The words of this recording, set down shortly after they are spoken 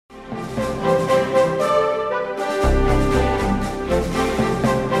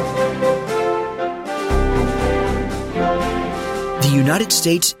United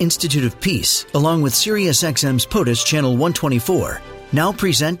States Institute of Peace, along with SiriusXM's POTUS Channel 124, now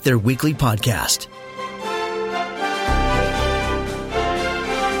present their weekly podcast.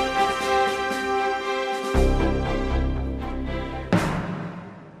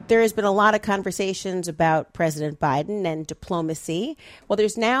 There has been a lot of conversations about President Biden and diplomacy. Well,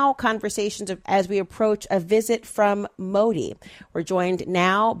 there's now conversations as we approach a visit from Modi. We're joined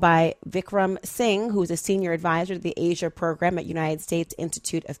now by Vikram Singh, who's a senior advisor to the Asia program at United States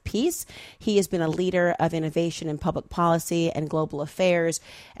Institute of Peace. He has been a leader of innovation in public policy and global affairs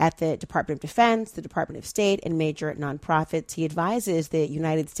at the Department of Defense, the Department of State, and major nonprofits. He advises the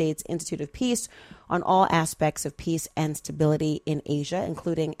United States Institute of Peace on all aspects of peace and stability in Asia,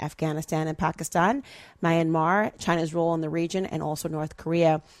 including Afghanistan and Pakistan, Myanmar, China's role in the region, and also North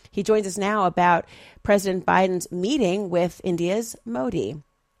Korea. He joins us now about President Biden's meeting with India's Modi.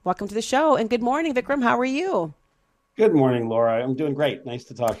 Welcome to the show, and good morning, Vikram. How are you? Good morning, Laura. I'm doing great. Nice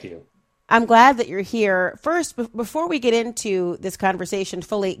to talk to you. I'm glad that you're here. First, before we get into this conversation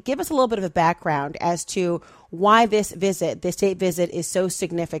fully, give us a little bit of a background as to why this state visit, is so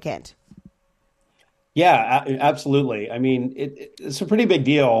significant. Yeah, absolutely. I mean, it's a pretty big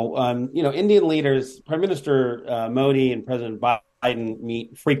deal. Indian leaders, Prime Minister Modi and President Biden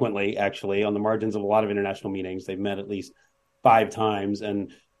meet frequently, actually, on the margins of a lot of international meetings. They've met at least 5 times.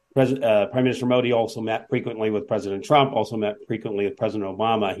 And Prime Minister Modi also met frequently with President Trump, also met frequently with President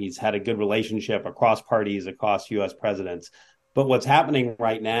Obama. He's had a good relationship across parties, across U.S. presidents. But what's happening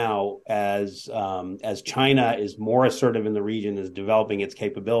right now as China is more assertive in the region, is developing its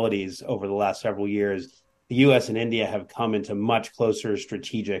capabilities over the last several years, the U.S. and India have come into much closer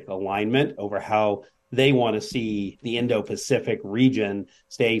strategic alignment over how they want to see the Indo-Pacific region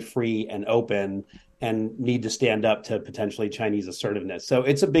stay free and open and need to stand up to potentially Chinese assertiveness. So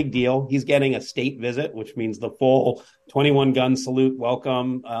it's a big deal. He's getting a state visit, which means the full 21-gun salute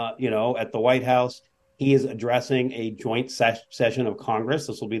welcome, at the White House. He is addressing a joint session of Congress.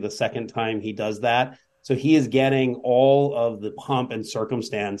 This will be the second time he does that. So he is getting all of the pomp and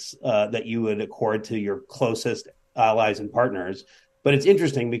circumstance that you would accord to your closest allies and partners. But it's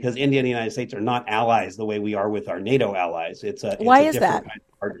interesting because India and the United States are not allies the way we are with our NATO allies. Why is that? Kind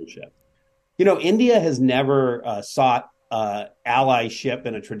of partnership. India has never sought allyship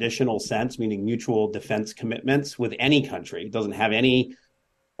in a traditional sense, meaning mutual defense commitments with any country. It doesn't have any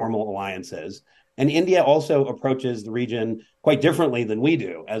formal alliances. And India also approaches the region quite differently than we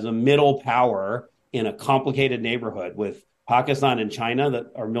do, as a middle power in a complicated neighborhood with Pakistan and China that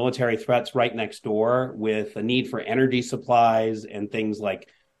are military threats right next door, with a need for energy supplies and things like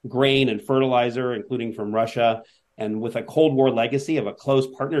grain and fertilizer, including from Russia, and with a Cold War legacy of a close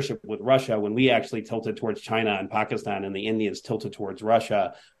partnership with Russia when we actually tilted towards China and Pakistan and the Indians tilted towards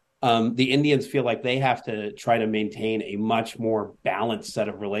Russia. The Indians feel like they have to try to maintain a much more balanced set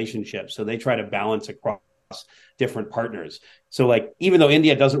of relationships. So they try to balance across different partners. So even though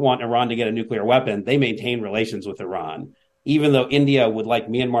India doesn't want Iran to get a nuclear weapon, they maintain relations with Iran. Even though India would like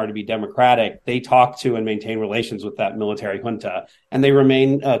Myanmar to be democratic, they talk to and maintain relations with that military junta. And they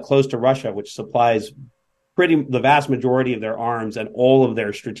remain close to Russia, which supplies the vast majority of their arms and all of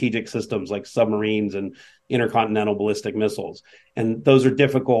their strategic systems like submarines and intercontinental ballistic missiles. And those are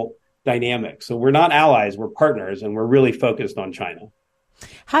difficult dynamics. So we're not allies, we're partners, and we're really focused on China.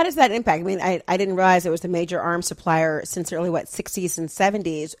 How does that impact? I mean, I didn't realize it was a major arms supplier since the early, 60s and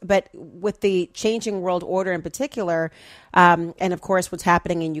 70s. But with the changing world order in particular, and of course, what's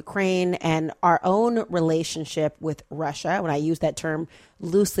happening in Ukraine and our own relationship with Russia, when I use that term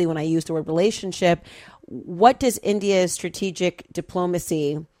loosely, when I use the word relationship, what does India's strategic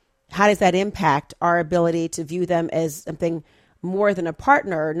diplomacy, how does that impact our ability to view them as something more than a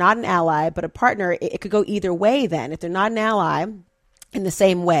partner, not an ally, but a partner? It could go either way then. If they're not an ally in the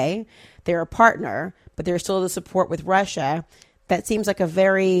same way, they're a partner, but there's still the support with Russia. That seems like a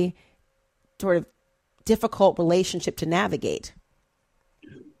very sort of difficult relationship to navigate.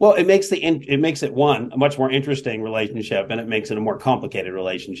 Well, it makes it a much more interesting relationship, and it makes it a more complicated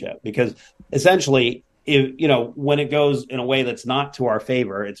relationship because essentially, when it goes in a way that's not to our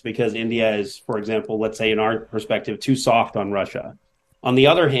favor, it's because India is, for example, let's say in our perspective, too soft on Russia. On the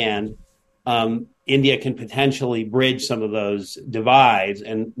other hand, India can potentially bridge some of those divides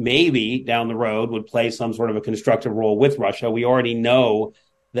and maybe down the road would play some sort of a constructive role with Russia. We already know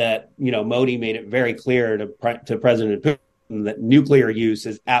that, Modi made it very clear to President Putin that nuclear use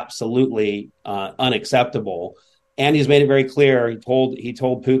is absolutely unacceptable. And he's made it very clear. He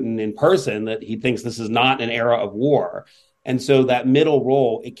told Putin in person that he thinks this is not an era of war. And so that middle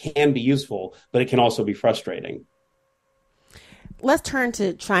role, it can be useful, but it can also be frustrating. Let's turn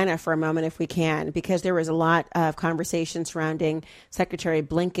to China for a moment, if we can, because there was a lot of conversation surrounding Secretary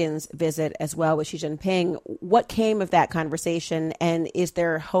Blinken's visit as well with Xi Jinping. What came of that conversation, and is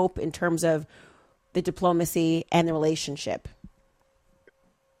there hope in terms of the diplomacy and the relationship?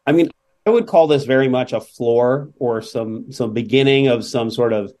 I mean, I would call this very much a floor or some beginning of some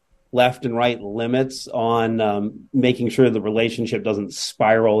sort of left and right limits on making sure the relationship doesn't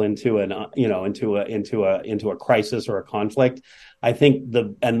spiral into a crisis or a conflict. I think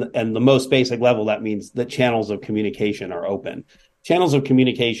the most basic level, that means that channels of communication are open. Channels of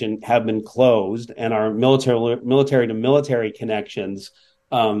communication have been closed, and our military to military connections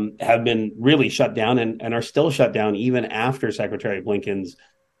have been really shut down and are still shut down even after Secretary Blinken's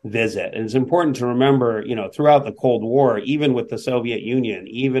visit. And it's important to remember, throughout the Cold War, even with the Soviet Union,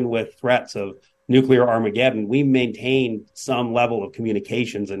 even with threats of nuclear Armageddon, we maintained some level of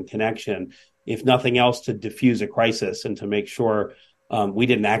communications and connection, if nothing else, to diffuse a crisis and to make sure we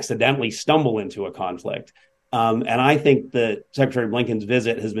didn't accidentally stumble into a conflict. And I think that Secretary Blinken's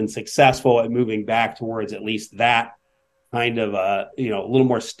visit has been successful at moving back towards at least that kind of a little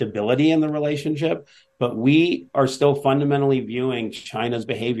more stability in the relationship. But we are still fundamentally viewing China's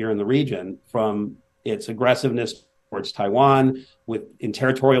behavior in the region, from its aggressiveness towards Taiwan, in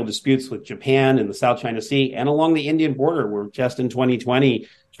territorial disputes with Japan in the South China Sea and along the Indian border, where just in 2020,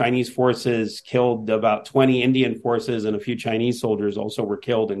 Chinese forces killed about 20 Indian forces, and a few Chinese soldiers also were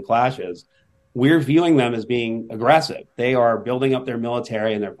killed in clashes. We're viewing them as being aggressive. They are building up their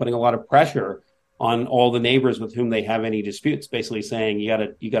military, and they're putting a lot of pressure on all the neighbors with whom they have any disputes, basically saying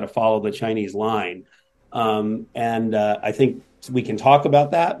you got to follow the Chinese line. I think we can talk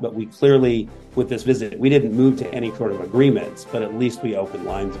about that, but we clearly, with this visit, we didn't move to any sort of agreements, but at least we opened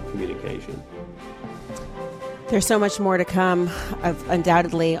lines of communication. There's so much more to come,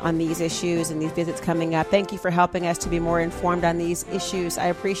 undoubtedly, on these issues and these visits coming up. Thank you for helping us to be more informed on these issues. I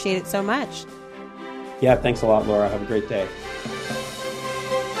appreciate it so much. Yeah, thanks a lot, Laura. Have a great day.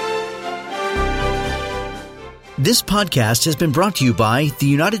 This podcast has been brought to you by the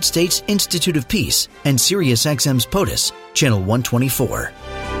United States Institute of Peace and SiriusXM's POTUS, Channel 124.